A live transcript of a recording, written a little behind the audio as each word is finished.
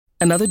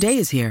Another day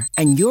is here,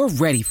 and you're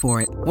ready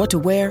for it. What to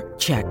wear?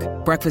 Check.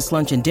 Breakfast,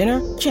 lunch, and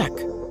dinner? Check.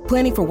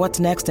 Planning for what's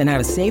next and how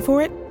to save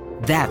for it?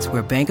 That's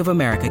where Bank of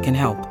America can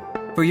help.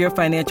 For your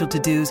financial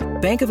to-dos,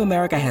 Bank of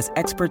America has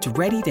experts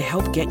ready to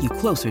help get you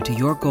closer to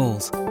your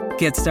goals.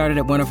 Get started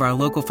at one of our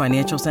local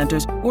financial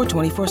centers or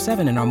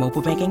 24/7 in our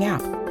mobile banking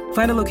app.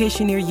 Find a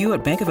location near you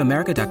at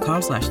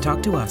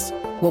bankofamerica.com/talktous.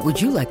 What would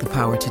you like the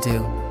power to do?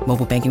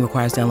 Mobile banking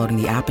requires downloading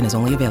the app and is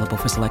only available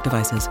for select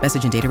devices.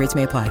 Message and data rates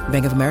may apply.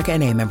 Bank of America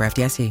N.A., member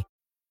FDIC.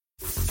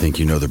 Think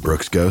you know the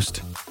Brooks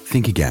Ghost?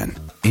 Think again.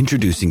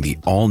 Introducing the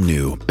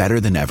all-new,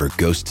 better-than-ever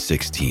Ghost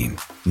 16.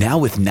 Now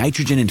with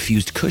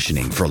nitrogen-infused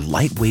cushioning for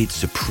lightweight,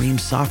 supreme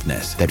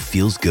softness that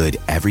feels good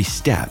every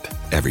step,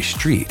 every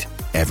street,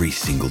 every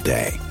single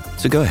day.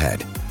 So go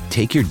ahead,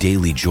 take your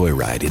daily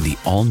joyride in the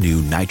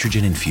all-new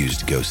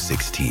nitrogen-infused Ghost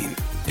 16.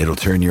 It'll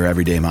turn your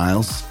everyday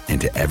miles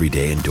into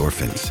everyday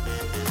endorphins.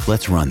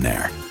 Let's run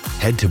there.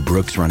 Head to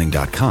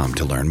brooksrunning.com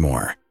to learn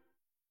more.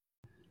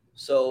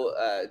 So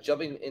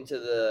jumping into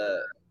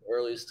the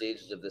early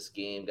stages of this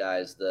game,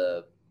 guys,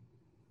 the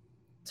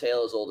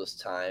tale as old as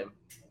time.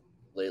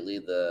 Lately,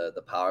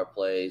 the power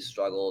play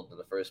struggled in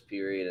the first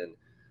period, and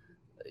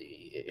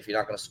if you're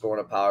not going to score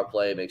in a power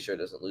play, make sure it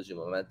doesn't lose you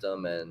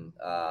momentum. And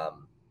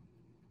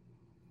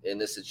in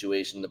this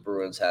situation, the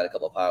Bruins had a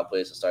couple of power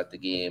plays to start the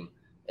game,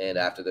 and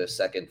after their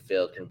second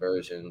failed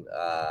conversion,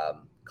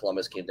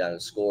 Columbus came down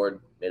and scored,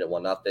 made it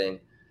 1-0.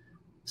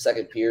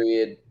 Second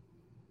period,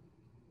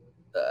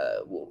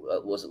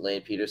 was it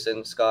Lane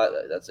Peterson, Scott?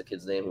 That's the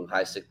kid's name, who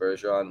high stick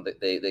Bergeron.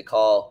 They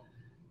call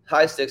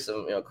high sticks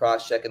him,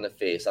 cross check in the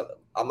face.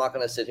 I'm not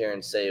going to sit here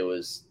and say it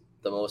was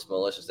the most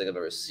malicious thing I've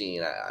ever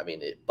seen.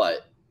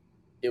 But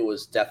it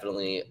was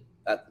definitely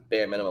at the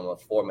bare minimum a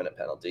 4-minute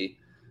penalty.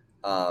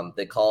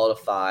 They call it a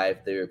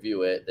 5. They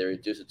review it. They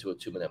reduce it to a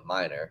 2-minute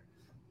minor.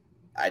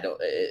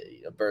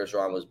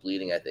 Bergeron was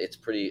bleeding. It's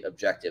pretty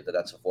objective that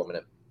that's a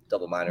 4-minute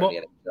double minor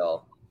in the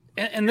NHL.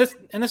 And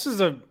this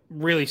is a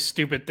really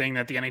stupid thing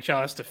that the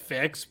NHL has to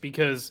fix,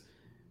 because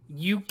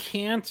you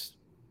can't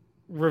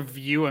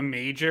review a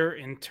major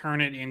and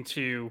turn it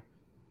into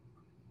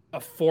a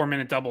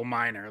 4-minute double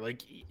minor.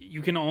 Like,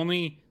 you can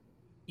only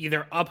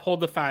either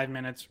uphold the 5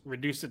 minutes,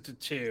 reduce it to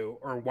 2,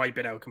 or wipe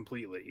it out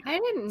completely. I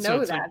didn't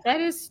know that.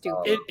 That is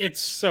stupid. It's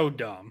so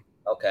dumb.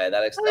 Okay,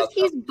 because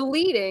he's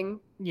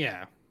bleeding.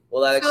 Yeah.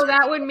 Well,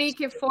 that would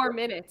make it 4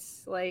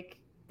 minutes. Like,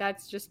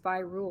 that's just by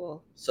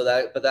rule. So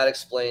that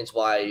explains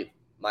why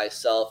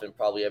myself and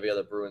probably every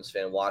other Bruins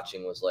fan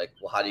watching was like,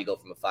 well, how do you go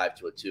from a 5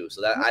 to a 2? So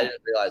that I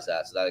didn't realize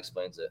that. So that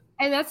explains it.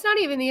 And that's not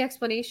even the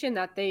explanation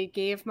that they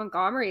gave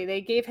Montgomery.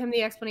 They gave him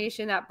the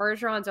explanation that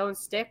Bergeron's own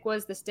stick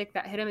was the stick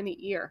that hit him in the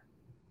ear.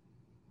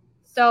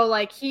 So,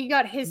 like, he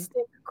got his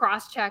stick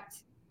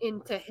cross-checked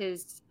into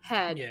his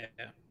head. Yeah.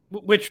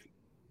 Which,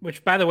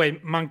 by the way,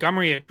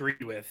 Montgomery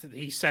agreed with.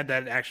 He said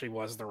that it actually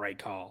was the right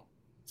call.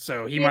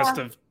 So he must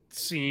have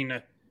seen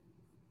a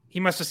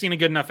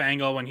good enough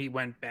angle when he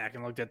went back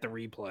and looked at the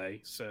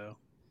replay. So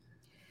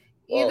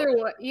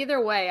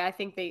either way, I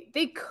think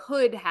they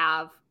could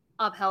have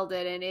upheld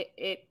it, and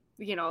it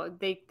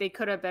they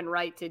could have been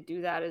right to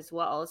do that as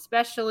well,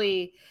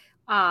 especially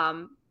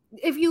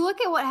if you look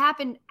at what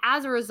happened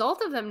as a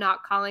result of them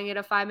not calling it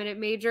a 5-minute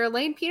major.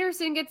 Lane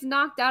Peterson gets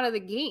knocked out of the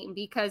game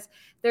because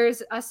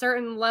there's a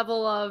certain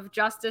level of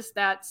justice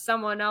that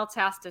someone else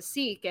has to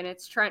seek, and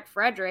it's Trent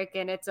Frederick,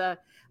 and it's a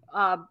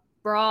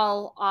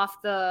brawl off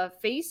the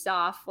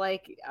face-off,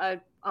 like a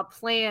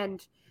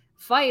planned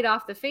fight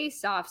off the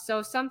face-off.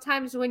 So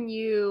sometimes when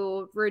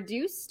you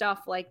reduce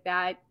stuff like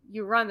that,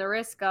 you run the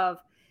risk of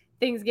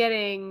things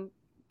getting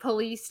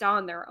policed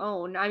on their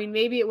own. I mean,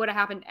 maybe it would have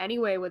happened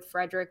anyway with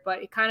Frederick,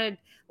 but it kind of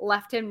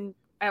left him,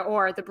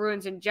 or the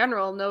Bruins in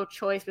general, no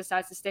choice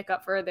besides to stick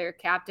up for their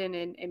captain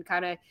and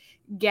kind of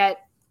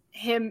get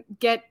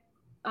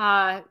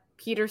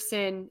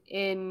Peterson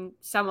in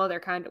some other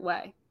kind of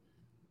way.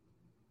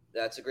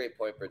 That's a great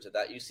point, Bridget.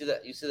 That you see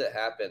that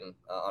happen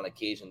on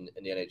occasion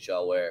in the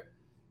NHL, where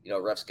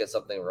refs get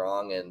something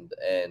wrong and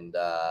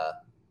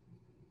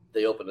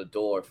they open the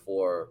door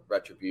for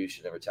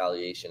retribution and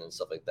retaliation and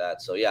stuff like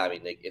that. So yeah, I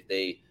mean, if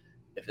they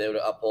would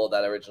uphold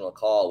that original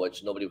call,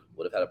 which nobody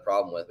would have had a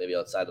problem with, maybe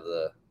outside of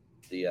the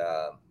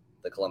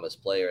Columbus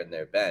player and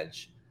their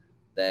bench,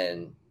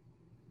 then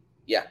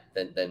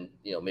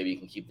maybe you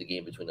can keep the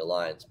game between the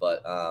lines.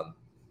 But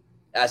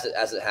as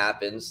it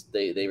happens,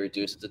 they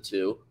reduce it to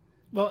 2.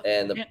 Well,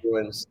 and the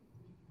Bruins,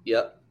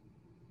 yep.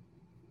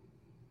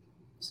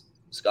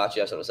 Scott, you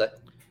have something to say?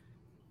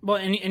 Well,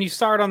 and you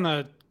start on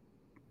the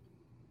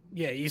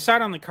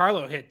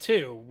Carlo hit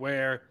too,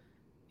 where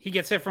he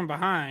gets hit from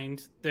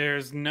behind.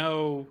 There's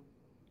no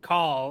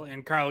call,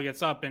 and Carlo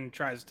gets up and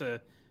tries to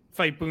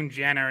fight Boone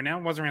Jenner. Now,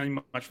 it wasn't really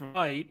much of a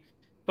fight,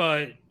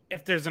 but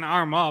if there's an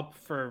arm up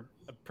for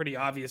a pretty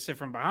obvious hit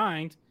from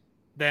behind,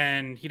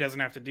 then he doesn't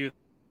have to do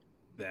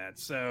that.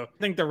 So I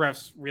think the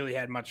refs really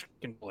had much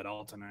control at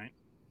all tonight.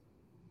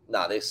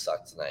 Nah, they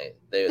sucked tonight.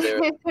 They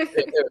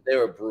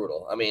were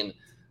brutal. I mean,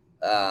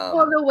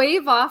 the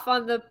wave off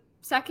on the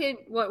second,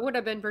 what would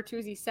have been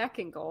Bertuzzi's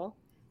second goal.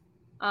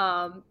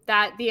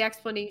 that the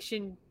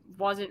explanation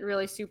wasn't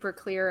really super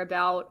clear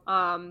about.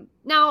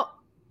 Now,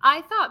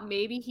 I thought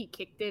maybe he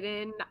kicked it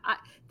in.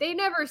 They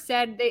never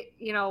said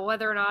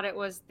whether or not it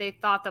was they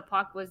thought the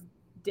puck was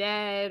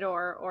dead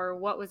or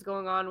what was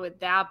going on with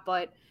that,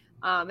 but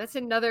it's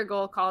another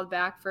goal called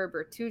back for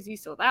Bertuzzi,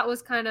 so that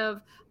was kind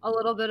of a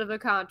little bit of a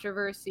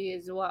controversy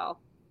as well.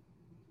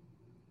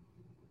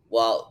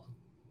 Well,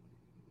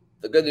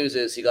 the good news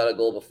is he got a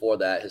goal before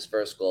that, his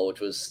first goal, which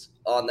was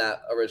on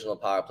that original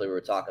power play we were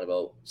talking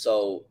about.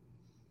 So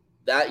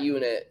that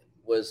unit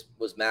was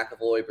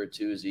McAvoy,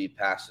 Bertuzzi,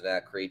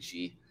 Pasternak,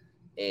 Krejci,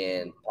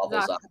 and Pavel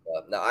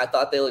Zacha. Now, I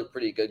thought they looked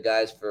pretty good,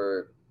 guys,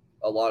 for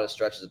a lot of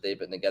stretches that they've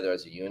been together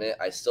as a unit.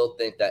 I still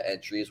think that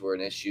entries were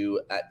an issue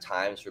at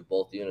times for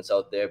both units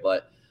out there.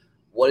 But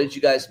what did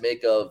you guys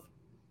make of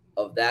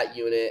that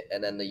unit,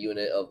 and then the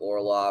unit of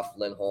Orlov,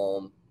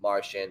 Lindholm,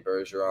 Marchand,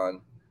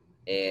 Bergeron,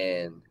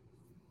 and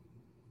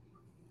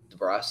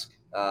DeBrusk?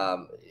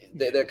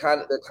 They're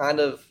kind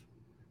of.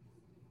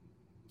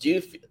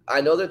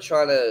 I know they're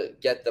trying to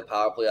get the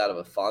power play out of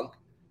a funk.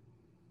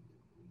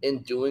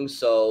 In doing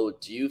so,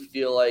 do you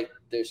feel like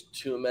there's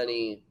too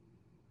many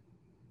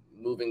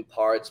moving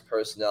parts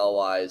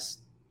personnel-wise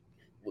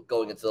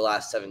going into the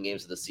last 7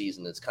 games of the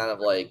season? It's kind of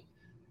like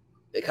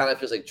it kind of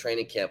feels like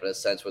training camp in a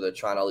sense where they're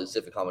trying all these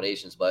different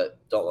combinations, but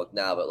don't look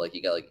now. But like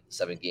you got like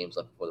 7 games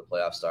left before the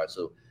playoffs start.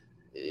 So,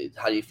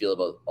 how do you feel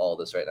about all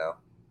this right now?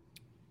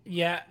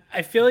 Yeah,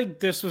 I feel like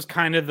this was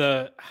kind of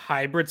the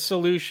hybrid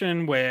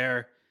solution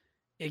where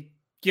it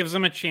gives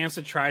them a chance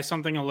to try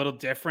something a little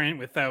different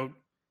without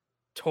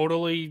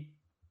totally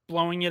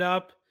blowing it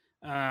up.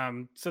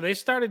 So they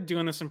started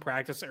doing this in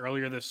practice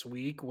earlier this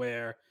week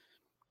where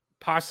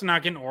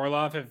Pasternak and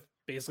Orlov have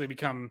basically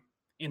become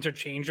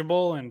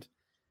interchangeable. And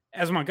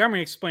as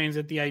Montgomery explains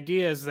it, the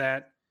idea is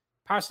that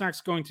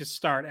Pasternak's going to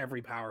start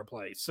every power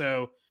play.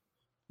 So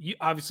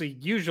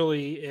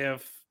usually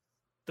if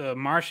the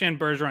Marchand,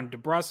 Bergeron,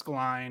 DeBrusk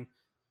line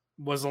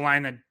was the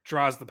line that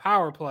draws the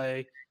power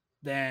play,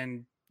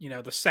 then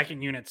the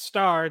second unit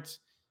starts.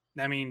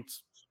 That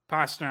means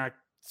Pasternak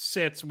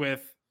sits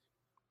with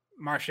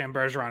Marchand,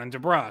 Bergeron, and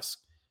DeBrusk.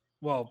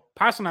 Well,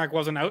 Pasternak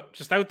wasn't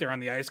out there on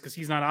the ice because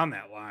he's not on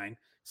that line.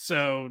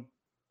 So,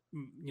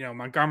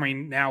 Montgomery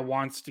now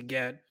wants to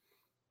get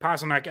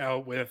Pasternak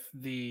out with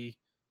the,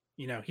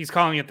 he's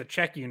calling it the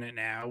check unit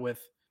now with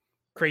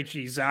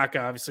Krejci,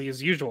 Zacha, obviously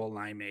his usual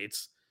line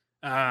mates.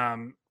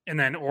 And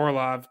then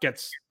Orlov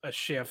gets a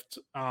shift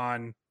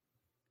on,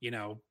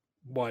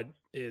 what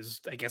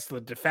is, I guess,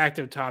 the de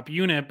facto top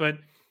unit. But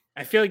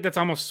I feel like that's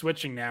almost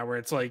switching now where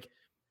it's like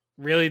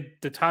really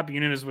the top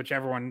unit is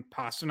whichever one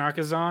Pasternak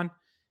is on.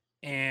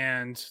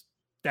 And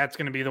that's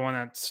going to be the one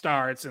that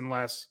starts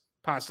unless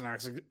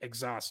Pasternak's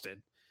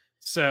exhausted.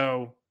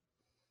 So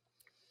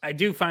I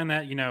do find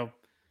that,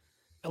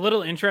 a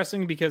little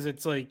interesting because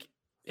it's like,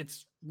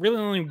 it's really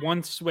only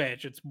one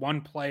switch. It's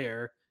one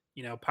player,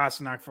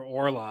 Pasternak for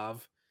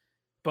Orlov,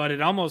 but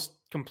it almost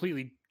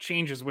completely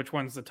changes which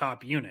one's the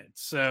top unit.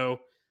 So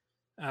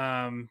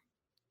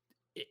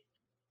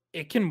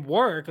it can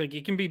work. Like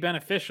it can be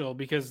beneficial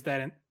because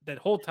that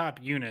whole top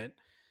unit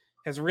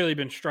has really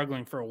been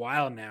struggling for a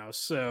while now.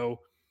 So,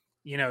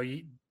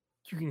 you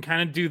can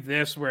kind of do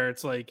this where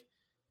it's like,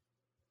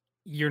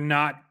 you're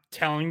not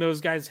telling those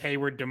guys, hey,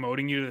 we're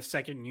demoting you to the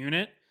second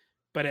unit.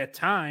 But at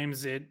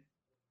times it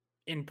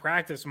in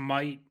practice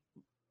might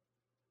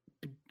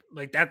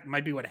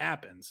be what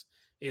happens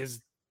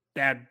is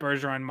that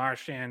Bergeron,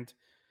 Marchand,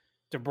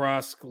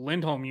 DeBrusk,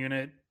 Lindholm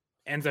unit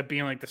ends up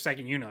being like the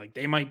second unit. Like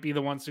they might be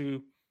the ones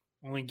who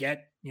only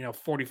get,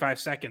 45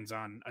 seconds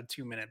on a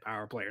 2-minute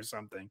power play or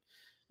something,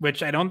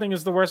 which I don't think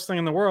is the worst thing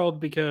in the world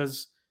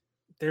because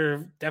there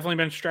have definitely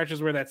been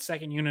stretches where that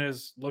second unit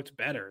has looked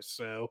better.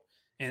 So,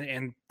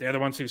 and they're the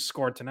ones who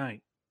scored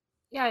tonight.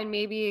 Yeah, and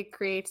maybe it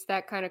creates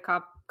that kind of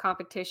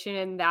competition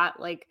and that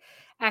like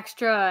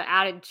extra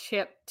added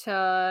chip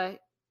to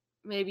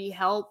maybe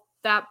help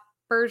that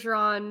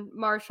Bergeron,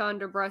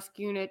 Marchand, DeBrusk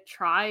unit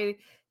try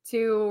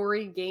to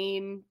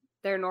regain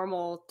their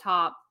normal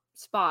top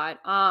spot.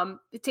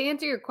 To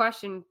answer your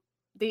question,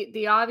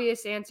 the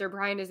obvious answer,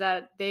 Brian, is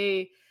that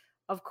they,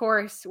 of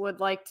course, would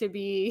like to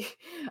be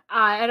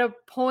at a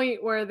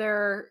point where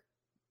their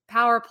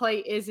power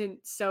play isn't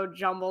so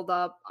jumbled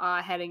up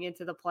heading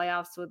into the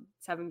playoffs with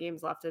 7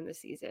 games left in the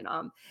season.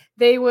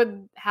 They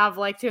would have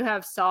liked to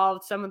have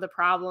solved some of the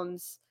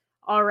problems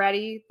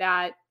already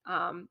that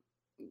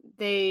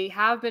they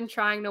have been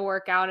trying to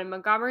work out. And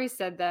Montgomery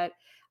said that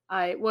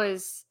it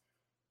was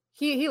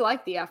he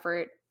liked the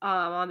effort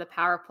on the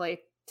power play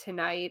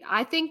tonight.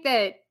 I think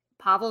that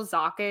Pavel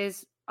Zacha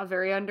is a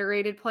very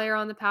underrated player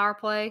on the power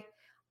play.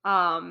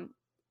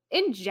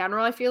 In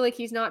general, I feel like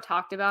he's not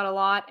talked about a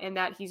lot and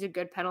that he's a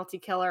good penalty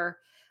killer.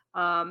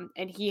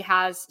 And he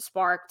has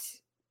sparked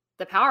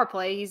the power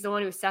play. He's the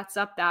one who sets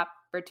up that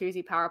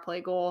Bertuzzi power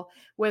play goal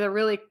with a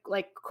really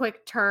like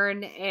quick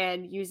turn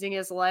and using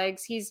his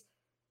legs. He's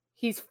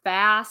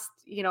fast.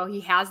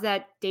 he has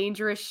that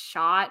dangerous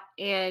shot,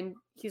 and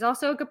he's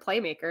also a good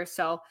playmaker.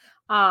 So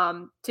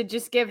to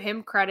just give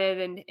him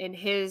credit and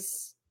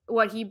his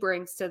what he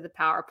brings to the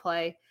power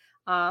play,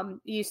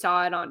 you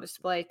saw it on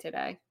display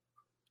today.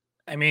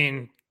 I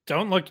mean,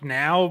 don't look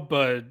now,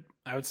 but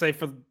I would say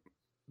for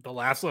the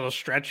last little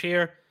stretch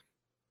here,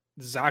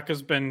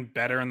 Zaka's been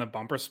better in the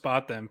bumper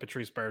spot than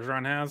Patrice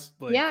Bergeron has.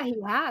 Like, Yeah, he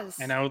has.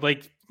 I know,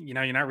 like,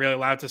 you're not really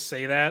allowed to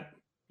say that.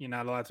 You're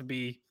not allowed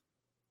to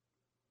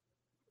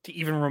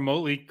even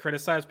remotely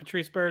criticize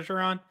Patrice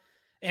Bergeron.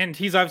 And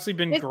he's obviously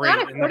been It's great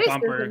not a in the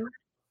bumper. criticism.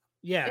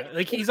 Yeah,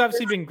 like he's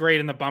obviously been great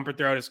in the bumper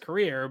throughout his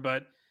career,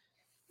 but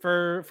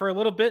for a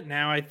little bit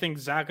now, I think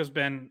Zaka's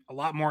been a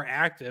lot more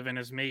active and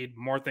has made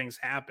more things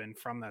happen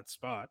from that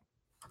spot.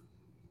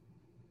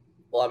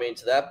 Well, I mean,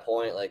 to that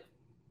point, like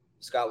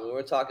Scott, when we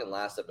were talking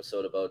last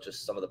episode about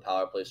just some of the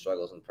power play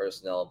struggles and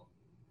personnel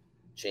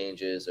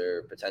changes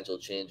or potential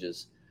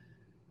changes,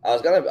 I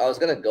was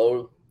gonna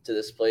go to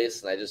this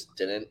place and I just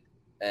didn't.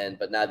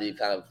 But now that you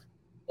kind of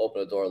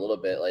opened the door a little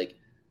bit, like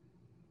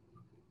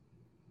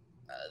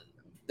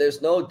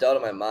there's no doubt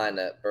in my mind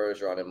that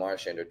Bergeron and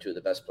Marchand are two of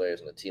the best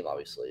players on the team,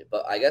 obviously.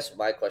 But I guess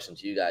my question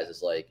to you guys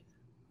is like,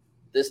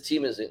 this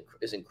team is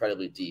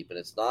incredibly deep, and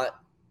it's not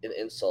an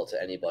insult to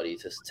anybody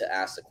to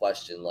ask the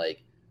question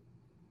like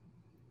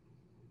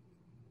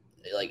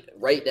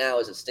right now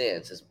as it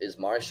stands, is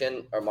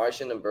Marchand and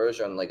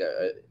Bergeron like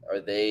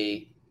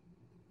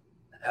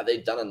have they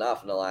done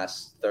enough in the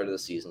last third of the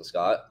season,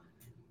 Scott,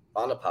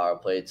 on the power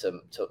play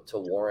to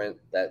warrant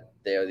that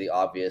they are the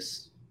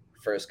obvious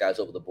first guys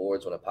over the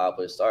boards when a power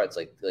play starts?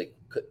 Like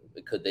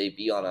could they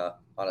be on a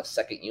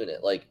second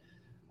unit? Like,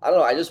 I don't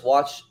know. I just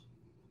watch,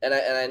 and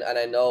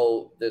I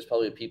know there's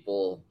probably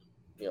people,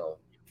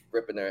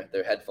 ripping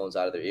their headphones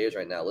out of their ears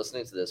right now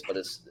listening to this, but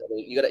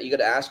you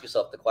gotta ask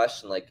yourself the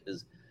question, like,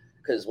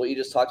 because what you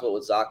just talked about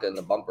with Zaka and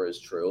the bumper is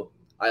true.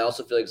 I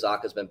also feel like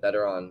Zaka's been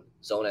better on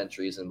zone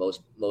entries than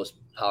most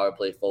power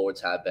play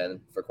forwards have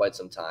been for quite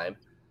some time.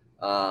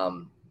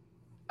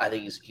 I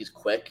think he's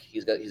quick.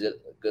 He's got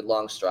good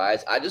long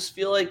strides. I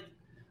feel like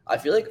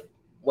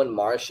when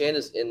Marchand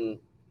is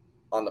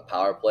on the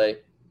power play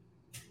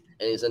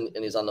and he's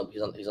on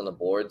the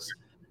boards,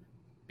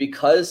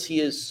 because he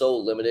is so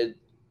limited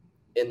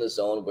in the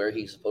zone where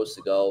he's supposed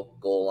to go,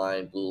 goal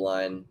line, blue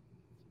line,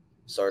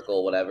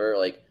 circle, whatever.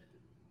 Like,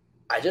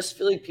 I just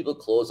feel like people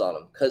close on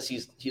him because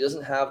he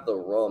doesn't have the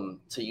room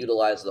to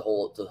utilize the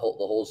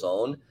whole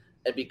zone,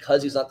 and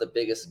because he's not the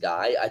biggest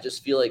guy, I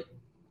just feel like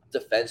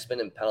defensemen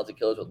and penalty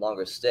killers with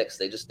longer sticks,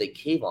 they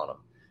cave on him,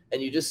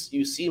 and you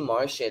see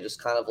Marchand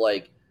just kind of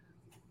like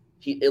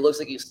it looks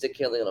like he's stick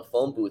handling in a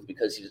phone booth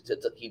because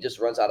he just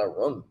runs out of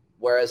room.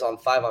 Whereas on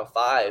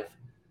 5-on-5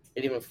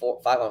 and even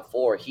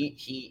 5-on-4,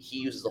 he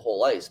uses the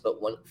whole ice.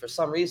 But when for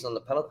some reason on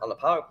the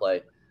power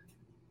play,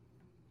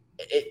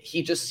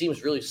 he just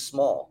seems really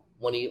small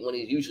when he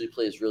usually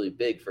plays really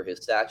big for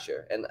his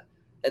stature. And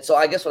so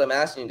I guess what I'm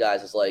asking you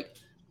guys is like,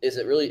 is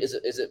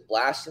it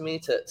blasphemy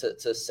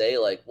to say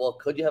like, well,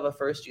 could you have a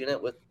first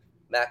unit with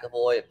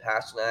McAvoy and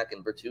Pastrnak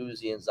and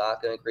Bertuzzi and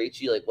Zaka and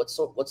Krejci? Like, what's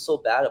so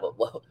bad about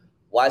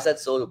why is that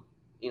so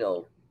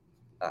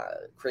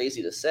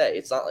crazy to say?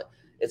 It's not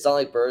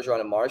like Bergeron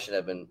and Marchand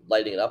have been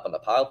lighting it up on the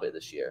power play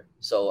this year.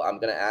 So I'm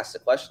going to ask the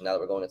question now that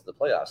we're going into the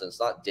playoffs, and it's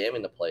not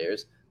damning the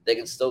players. They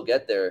can still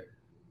get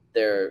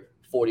their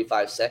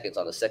 45 seconds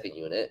on the second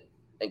unit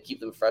and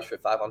keep them fresh for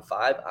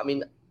 5-on-5. I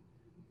mean,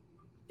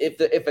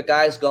 if a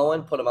guy's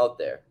going, put him out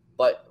there.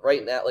 But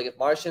right now, like if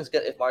Marchand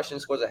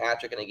scores a hat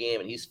trick in a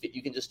game and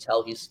you can just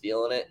tell he's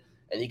feeling it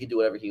and he can do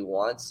whatever he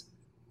wants,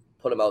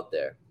 put him out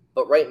there.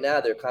 But right now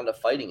they're kind of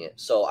fighting it.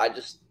 So I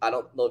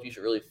don't know if you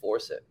should really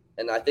force it.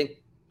 And I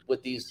think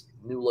with these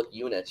new look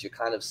units, you're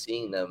kind of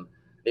seeing them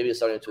maybe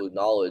starting to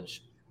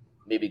acknowledge,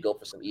 maybe go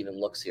for some even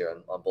looks here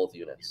on both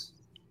units.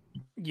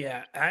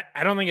 Yeah,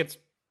 I don't think it's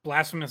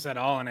blasphemous at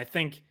all. And I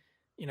think,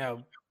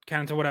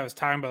 kind of to what I was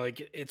talking about,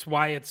 like it's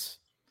why it's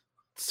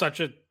such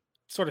a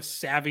sort of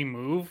savvy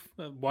move,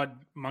 what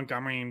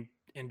Montgomery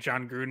and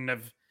John Gruden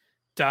have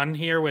done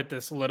here with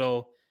this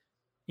little,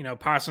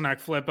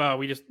 Pastrnak flip. Oh,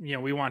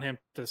 we want him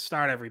to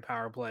start every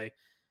power play.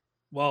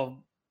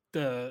 Well,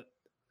 the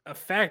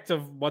effect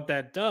of what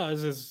that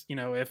does is,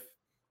 if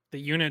the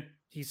unit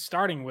he's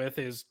starting with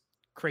is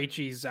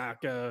Krejci,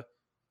 Zaka,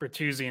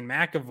 Bertuzzi, and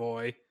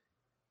McAvoy,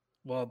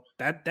 well,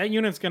 that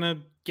unit's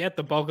gonna get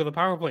the bulk of the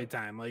power play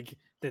time. Like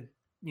that,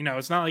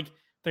 it's not like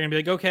they're gonna be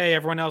like, okay,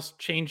 everyone else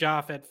change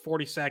off at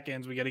 40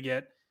 seconds. We got to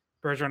get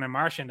Bergeron and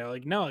Marchand out.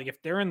 Like, no, like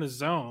if they're in the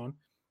zone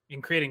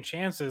and creating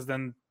chances,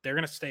 then they're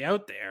gonna stay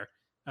out there,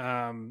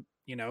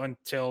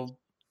 until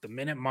the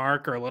minute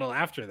mark or a little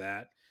after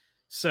that.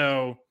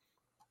 So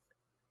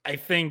I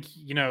think,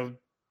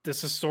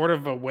 this is sort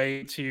of a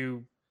way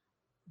to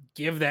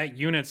give that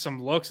unit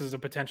some looks as a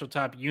potential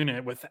top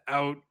unit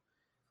without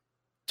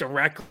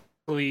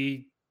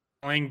directly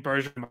telling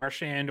Bergeron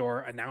Marchand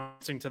or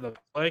announcing to the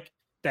public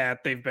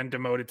that they've been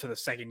demoted to the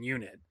second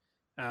unit.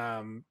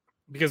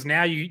 Because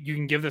now you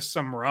can give this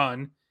some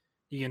run.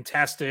 You can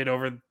test it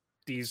over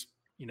these,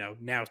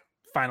 now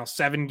final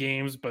 7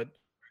 games, but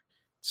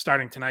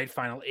starting tonight,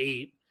 final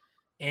 8.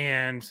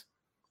 And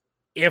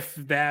if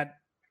the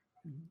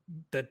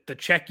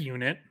check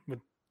unit with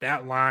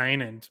that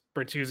line and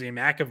Bertuzzi and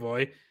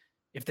McAvoy,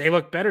 if they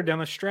look better down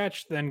the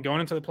stretch, then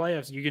going into the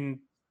playoffs, you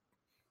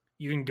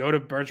can go to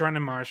Bergeron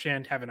and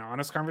Marchand, have an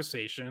honest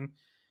conversation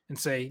and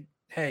say,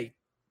 hey,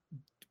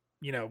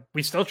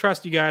 we still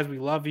trust you guys. We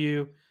love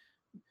you.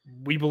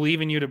 We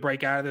believe in you to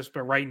break out of this,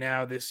 but right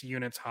now this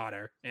unit's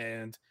hotter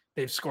and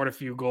they've scored a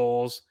few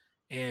goals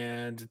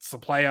and it's the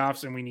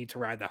playoffs and we need to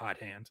ride the hot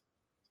hand.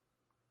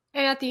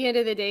 And at the end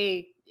of the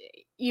day,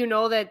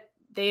 that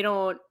they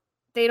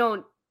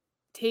don't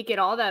take it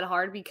all that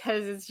hard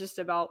because it's just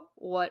about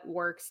what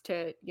works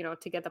to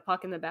get the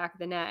puck in the back of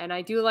the net. And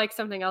I do like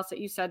something else that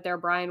you said there,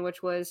 Brian,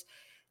 which was,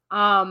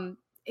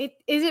 is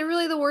it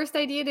really the worst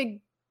idea to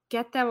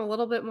get them a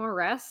little bit more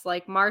rest?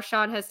 Like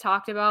Marchand has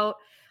talked about,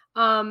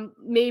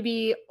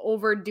 maybe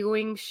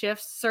overdoing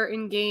shifts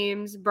certain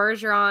games.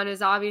 Bergeron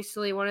is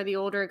obviously one of the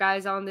older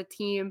guys on the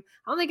team.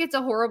 I don't think it's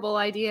a horrible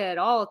idea at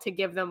all to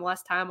give them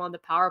less time on the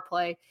power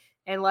play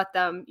and let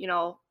them,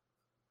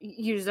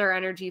 use their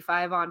energy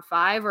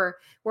 5-on-5, or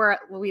where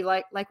we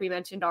like we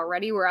mentioned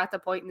already, we're at the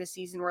point in the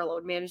season where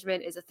load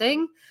management is a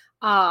thing.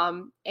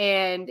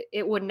 And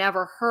it would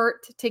never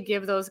hurt to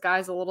give those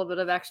guys a little bit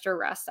of extra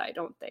rest. I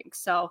don't think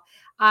so.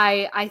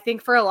 I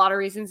think for a lot of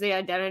reasons, the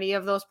identity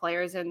of those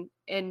players and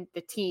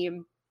the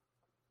team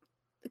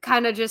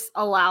kind of just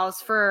allows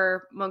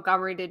for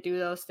Montgomery to do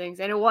those things.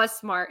 And it was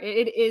smart.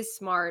 It is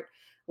smart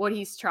what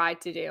he's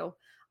tried to do.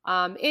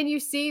 And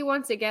you see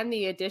once again,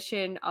 the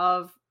addition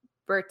of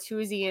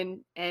Bertuzzi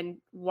and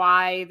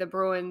why the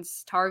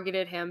Bruins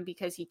targeted him,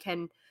 because he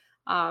can,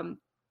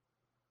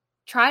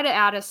 try to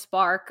add a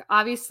spark.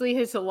 Obviously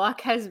his luck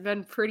has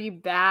been pretty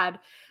bad,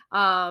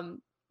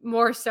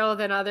 more so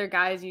than other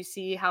guys. You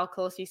see how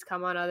close he's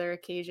come on other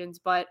occasions,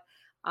 but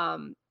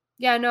I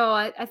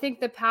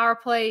think the power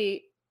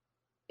play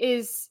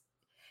is,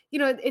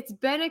 it's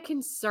been a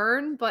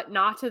concern, but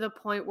not to the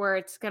point where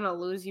it's going to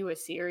lose you a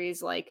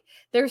series. Like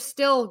they're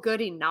still good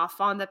enough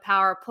on the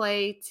power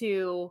play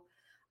to,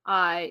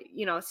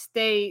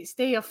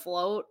 stay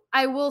afloat.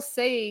 I will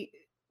say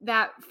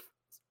that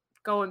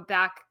going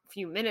back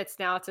few minutes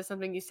now to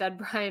something you said,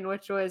 Brian,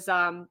 which was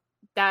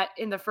that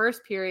in the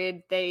first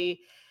period they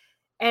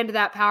end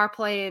that power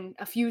play, and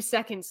a few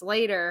seconds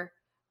later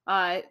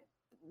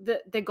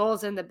the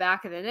goal's in the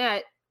back of the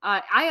net.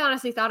 I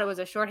honestly thought it was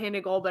a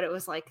shorthanded goal, but it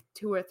was like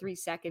 2 or 3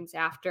 seconds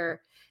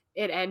after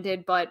it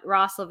ended. But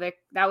Roslovic,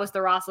 that was the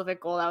Roslovic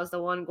goal. That was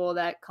the one goal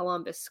that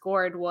Columbus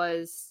scored,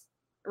 was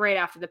right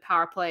after the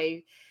power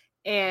play.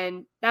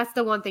 And that's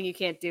the one thing you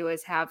can't do,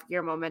 is have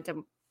your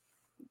momentum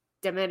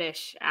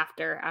diminish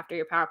after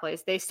your power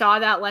plays. They saw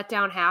that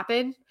letdown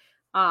happen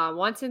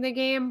once in the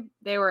game.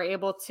 They were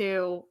able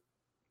to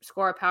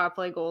score a power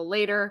play goal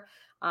later.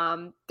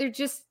 They're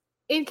just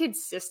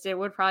inconsistent,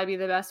 would probably be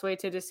the best way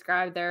to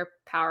describe their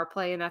power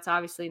play, and that's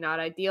obviously not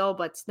ideal,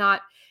 but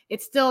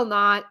it's still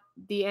not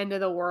the end of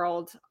the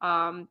world.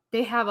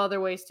 They have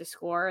other ways to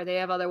score. They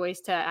have other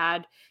ways to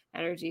add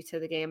energy to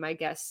the game, I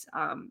guess.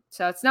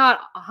 So it's not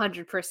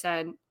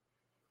 100%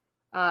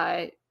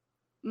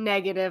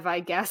 negative, I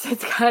guess. It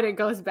kind of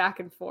goes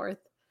back and forth.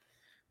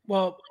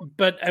 Well,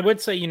 but I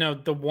would say,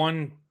 the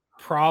one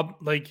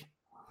like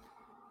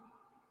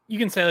you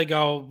can say like,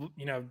 oh,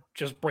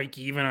 just break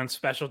even on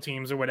special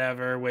teams or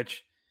whatever,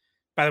 which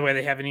by the way,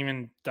 they haven't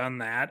even done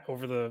that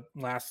over the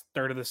last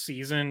third of the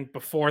season.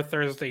 Before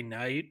Thursday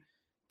night,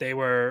 they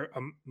were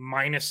a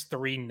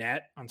 -3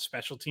 net on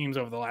special teams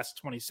over the last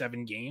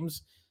 27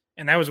 games.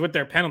 And that was with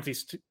their penalty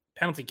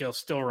kills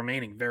still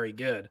remaining very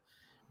good.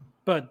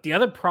 But the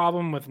other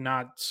problem with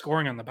not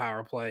scoring on the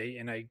power play,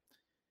 and I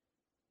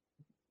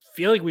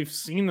feel like we've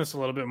seen this a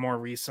little bit more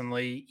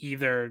recently,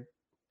 either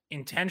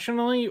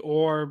intentionally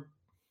or,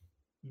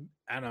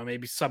 I don't know,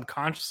 maybe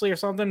subconsciously or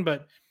something,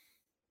 but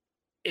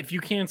if you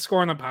can't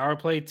score on the power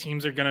play,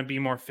 teams are going to be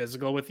more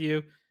physical with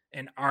you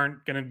and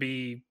aren't going to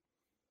be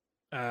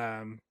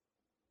aren't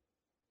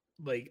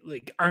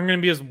going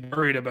to be as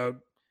worried about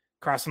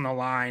crossing the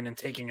line and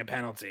taking a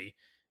penalty,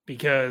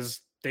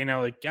 because they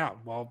know, like, yeah,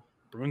 well,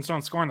 Bruins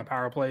don't score on the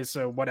power play,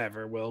 so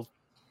whatever, we'll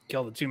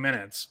kill the 2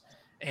 minutes.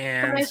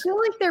 And but I feel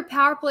like their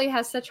power play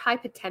has such high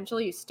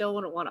potential, you still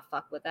wouldn't want to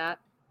fuck with that.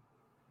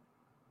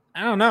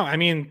 I don't know. I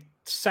mean,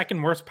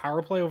 second worst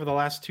power play over the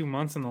last 2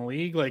 months in the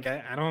league. Like,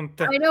 I don't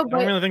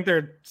really think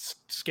they're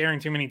scaring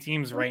too many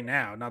teams right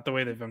now. Not the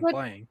way they've been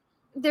playing.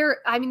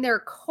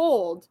 They're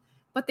cold,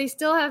 but they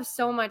still have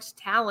so much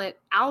talent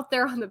out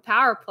there on the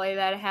power play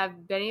that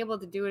have been able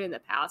to do it in the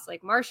past.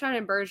 Like Marchand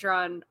and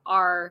Bergeron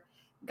are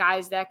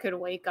guys that could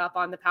wake up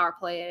on the power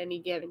play at any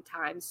given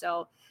time.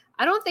 So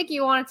I don't think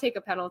you want to take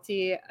a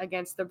penalty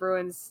against the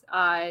Bruins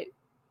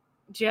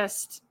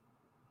just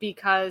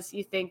because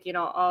you think,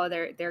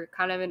 they're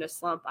kind of in a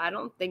slump. I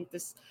don't think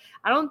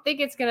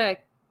it's going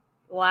to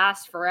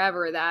last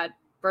forever, that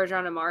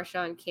Bergeron and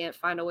Marchand can't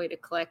find a way to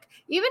click.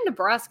 Even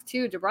DeBrusk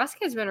too. DeBrusk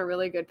has been a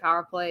really good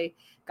power play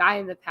guy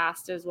in the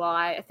past as well.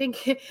 I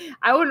think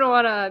I wouldn't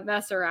want to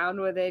mess around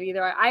with it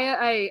either.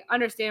 I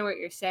understand what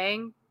you're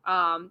saying.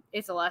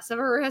 It's less of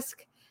a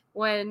risk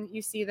when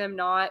you see them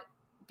not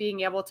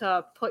being able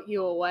to put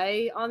you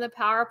away on the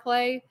power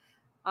play.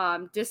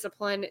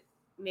 Discipline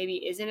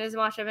maybe isn't as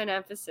much of an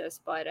emphasis,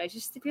 but I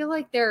just feel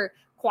like they're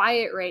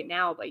quiet right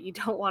now, but you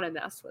don't want to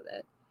mess with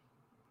it.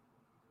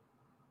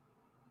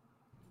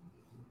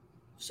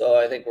 So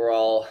I think we're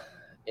all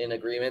in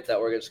agreement that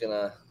we're just going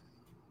to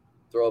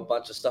throw a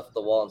bunch of stuff at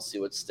the wall and see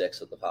what sticks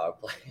with the power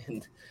play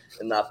and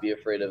not be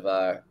afraid of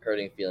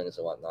hurting feelings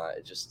and whatnot.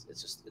 It's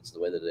the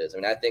way that it is. I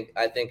mean, I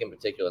think in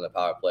particular in the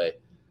power play,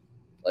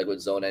 like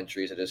with zone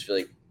entries, I just feel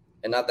like,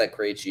 and not that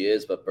Krejci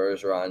is, but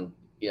Bergeron,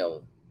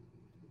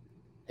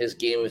 his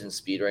game is in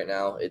speed right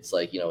now. It's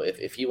like,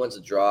 if he wants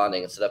to draw and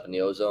they can set up in the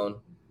ozone,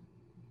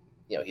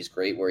 he's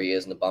great where he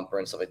is in the bumper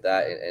and stuff like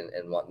that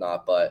and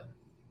whatnot. But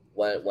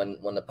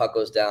when the puck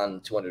goes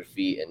down 200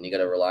 feet and you got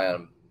to rely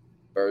on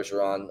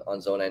Bergeron on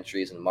zone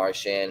entries and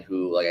Marchand,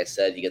 who, like I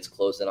said, he gets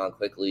closed in on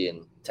quickly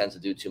and tends to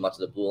do too much of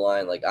the blue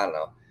line. Like, I don't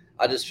know.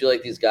 I just feel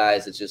like these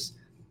guys, it's just,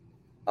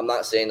 I'm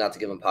not saying not to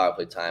give them power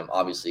play time.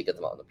 Obviously, get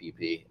them out in the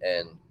PP.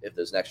 And if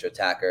there's an extra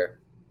attacker,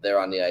 they're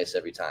on the ice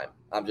every time.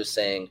 I'm just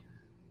saying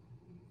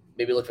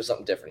maybe look for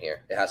something different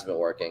here. It hasn't been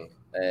working.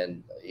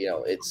 And,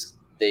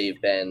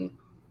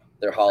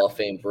 they're Hall of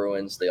Fame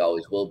Bruins. They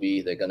always will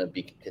be. They're going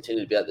to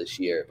continue to be out this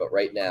year. But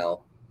right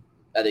now,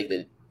 I think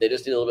they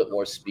just need a little bit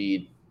more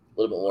speed, a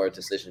little bit more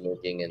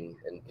decision-making and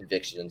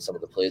conviction in some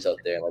of the plays out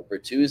there. Like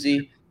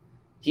Bertuzzi,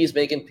 he's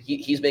making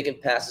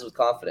passes with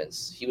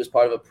confidence. He was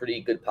part of a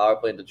pretty good power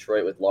play in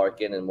Detroit with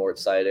Larkin and Mort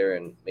Seider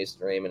and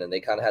Mason Raymond, and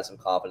they kind of had some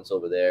confidence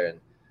over there. And,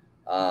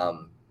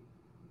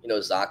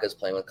 Zacha's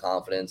playing with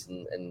confidence.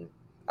 And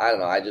I don't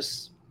know. I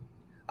just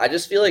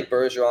feel like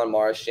Bergeron,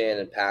 Marchand,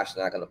 and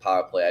Pasternak on the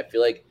power play, I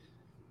feel like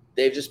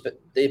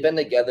they've been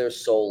together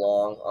so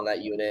long on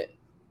that unit.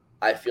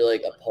 I feel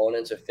like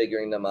opponents are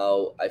figuring them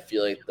out. I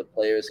feel like the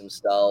players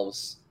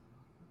themselves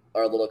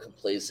are a little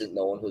complacent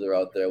knowing who they're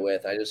out there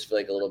with. I just feel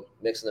like a little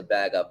mixing the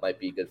bag up might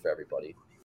be good for everybody.